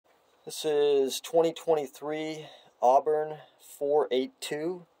This is 2023 Auburn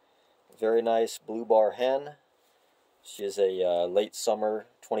 482. Very nice Blue Bar Hen. She is a late summer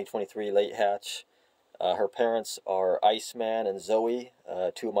 2023 late hatch. Her parents are Iceman and Zoe,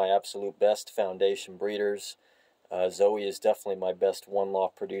 two of my absolute best foundation breeders. Zoe is definitely my best one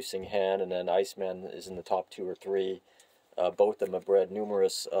loft producing hen, and then Iceman is in the top 2 or 3. Both of them have bred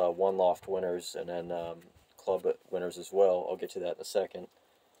numerous one loft winners and then club winners as well. I'll get to that in a second.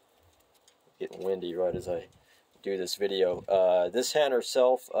 Getting windy right as I do this video. This hen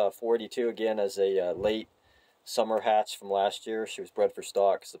herself, 482, again, as a late summer hatch from last year. She was bred for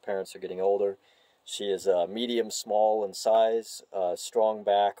stock because the parents are getting older. She is medium small in size, strong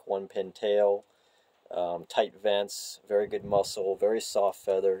back, 1-pin tail, tight vents, very good muscle, very soft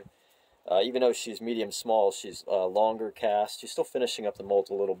feather. Even though she's medium small, she's longer cast. She's still finishing up the molt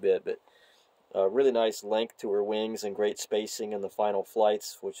a little bit, but really nice length to her wings and great spacing in the final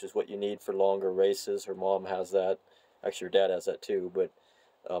flights, which is what you need for longer races. Her mom has that. Actually, her dad has that too, but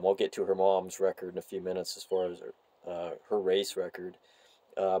I'll get to her mom's record in a few minutes as far as her race record.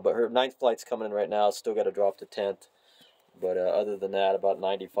 But her 9th flight's coming in right now. Still got to drop to 10th. But other than that, about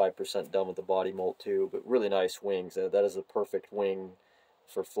 95% done with the body molt too. But really nice wings. That is a perfect wing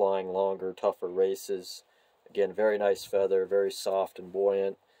for flying longer, tougher races. Again, very nice feather, very soft and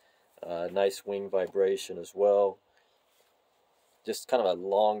buoyant. Nice wing vibration as well. Just kind of a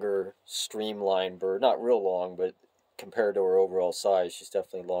longer, streamlined bird. Not real long, but compared to her overall size, she's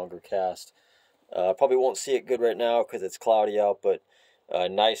definitely longer cast. Probably won't see it good right now because it's cloudy out, but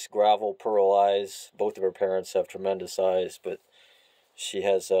nice gravel pearl eyes. Both of her parents have tremendous eyes, but she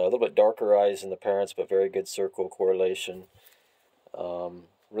has a little bit darker eyes than the parents, but very good circle correlation.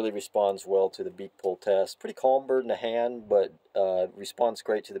 Really responds well to the beak pull test. Pretty calm bird in the hand, but responds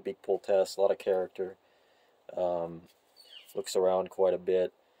great to the beak pull test. A lot of character. Looks around quite a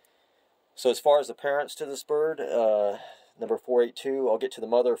bit. So as far as the parents to this bird, number 482, I'll get to the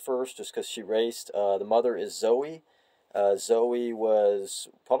mother first just because she raced. The mother is Zoe. Zoe was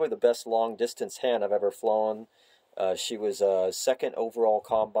probably the best long distance hen I've ever flown. She was 2nd overall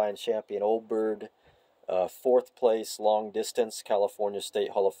combine champion old bird. 4th place long distance California State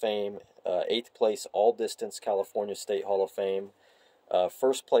Hall of Fame, 8th place all distance California State Hall of Fame,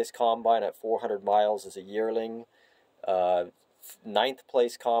 1st place combine at 400 miles as a yearling, 9th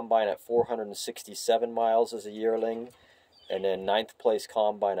place combine at 467 miles as a yearling, and then 9th place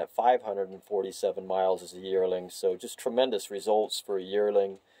combine at 547 miles as a yearling. So just tremendous results for a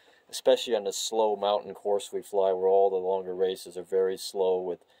yearling, especially on the slow mountain course we fly where all the longer races are very slow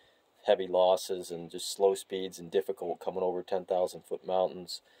with heavy losses and just slow speeds and difficult coming over 10,000-foot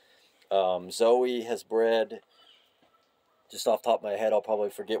mountains. Zoe has bred, just off the top of my head, I'll probably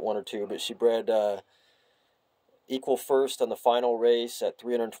forget 1 or 2, but she bred equal first on the final race at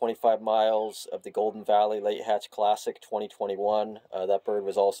 325 miles of the Golden Valley Late Hatch Classic 2021. That bird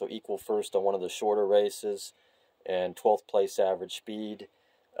was also equal first on one of the shorter races and 12th place average speed.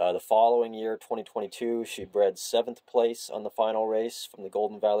 The following year, 2022, she bred 7th place on the final race from the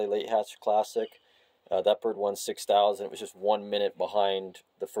Golden Valley Late Hatch Classic. That bird won 6,000. It was just 1 minute behind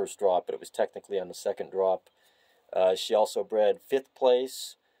the first drop, but it was technically on the second drop. She also bred 5th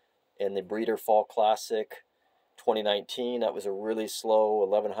place in the Breeder Fall Classic 2019. That was a really slow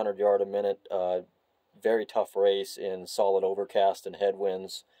 1,100 yard a minute, very tough race in solid overcast and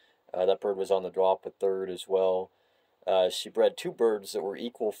headwinds. That bird was on the drop at 3rd as well. She bred 2 birds that were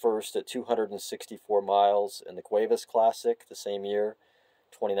equal first at 264 miles in the Cuevas Classic the same year,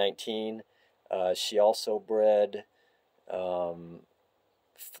 2019. She also bred 11th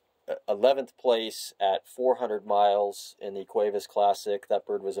place at 400 miles in the Cuevas Classic. That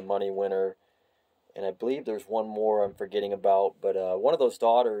bird was a money winner. And I believe there's one more I'm forgetting about, but one of those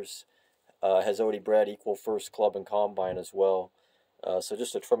daughters has already bred equal first club and combine as well. So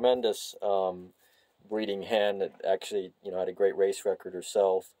just a tremendous breeding hen that actually, had a great race record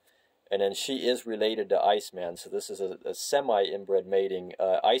herself. And then she is related to Iceman, so this is a semi-inbred mating.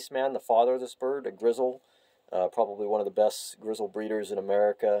 Iceman, the father of this bird, a grizzle, probably one of the best grizzle breeders in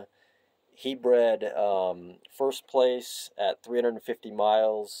America. He bred 1st place at 350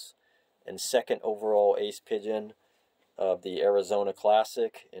 miles and 2nd overall ace pigeon of the Arizona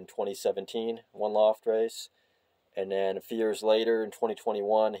Classic in 2017, one loft race. And then a few years later, in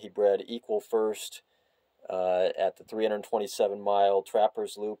 2021, he bred equal first at the 327-mile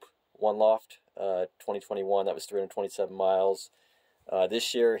Trappers Loop one loft, 2021. That was 327 miles.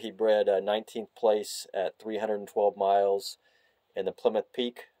 This year, he bred 19th place at 312 miles in the Plymouth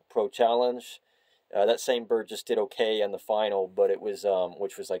Peak Pro Challenge. That same bird just did okay in the final, but it was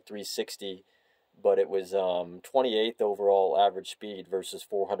which was like 360. but it was 28th overall average speed versus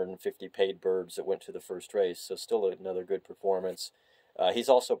 450 paid birds that went to the first race, so still another good performance. He's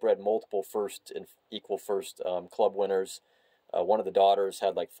also bred multiple first and equal first club winners. One of the daughters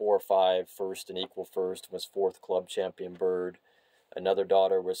had like 4 or 5 first and equal first, was 4th club champion bird. Another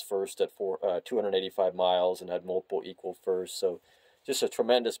daughter was first at 285 miles and had multiple equal first. So just a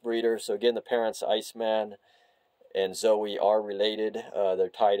tremendous breeder. So again, the parents Iceman and Zoe are related. They're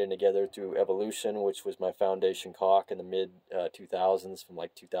tied in together through evolution, which was my foundation cock in the mid-2000s, from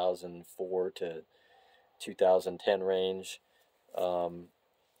like 2004 to 2010 range.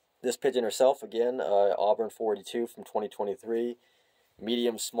 This pigeon herself, again, Auburn 482 from 2023,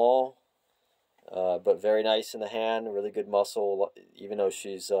 medium small, but very nice in the hand, really good muscle, even though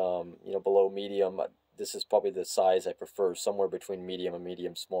she's below medium. This is probably the size I prefer, somewhere between medium and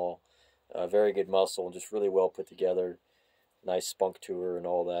medium small. Very good muscle, and just really well put together. Nice spunk to her and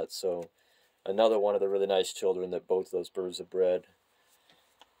all that. So another one of the really nice children that both those birds have bred.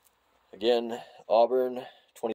 Again, Auburn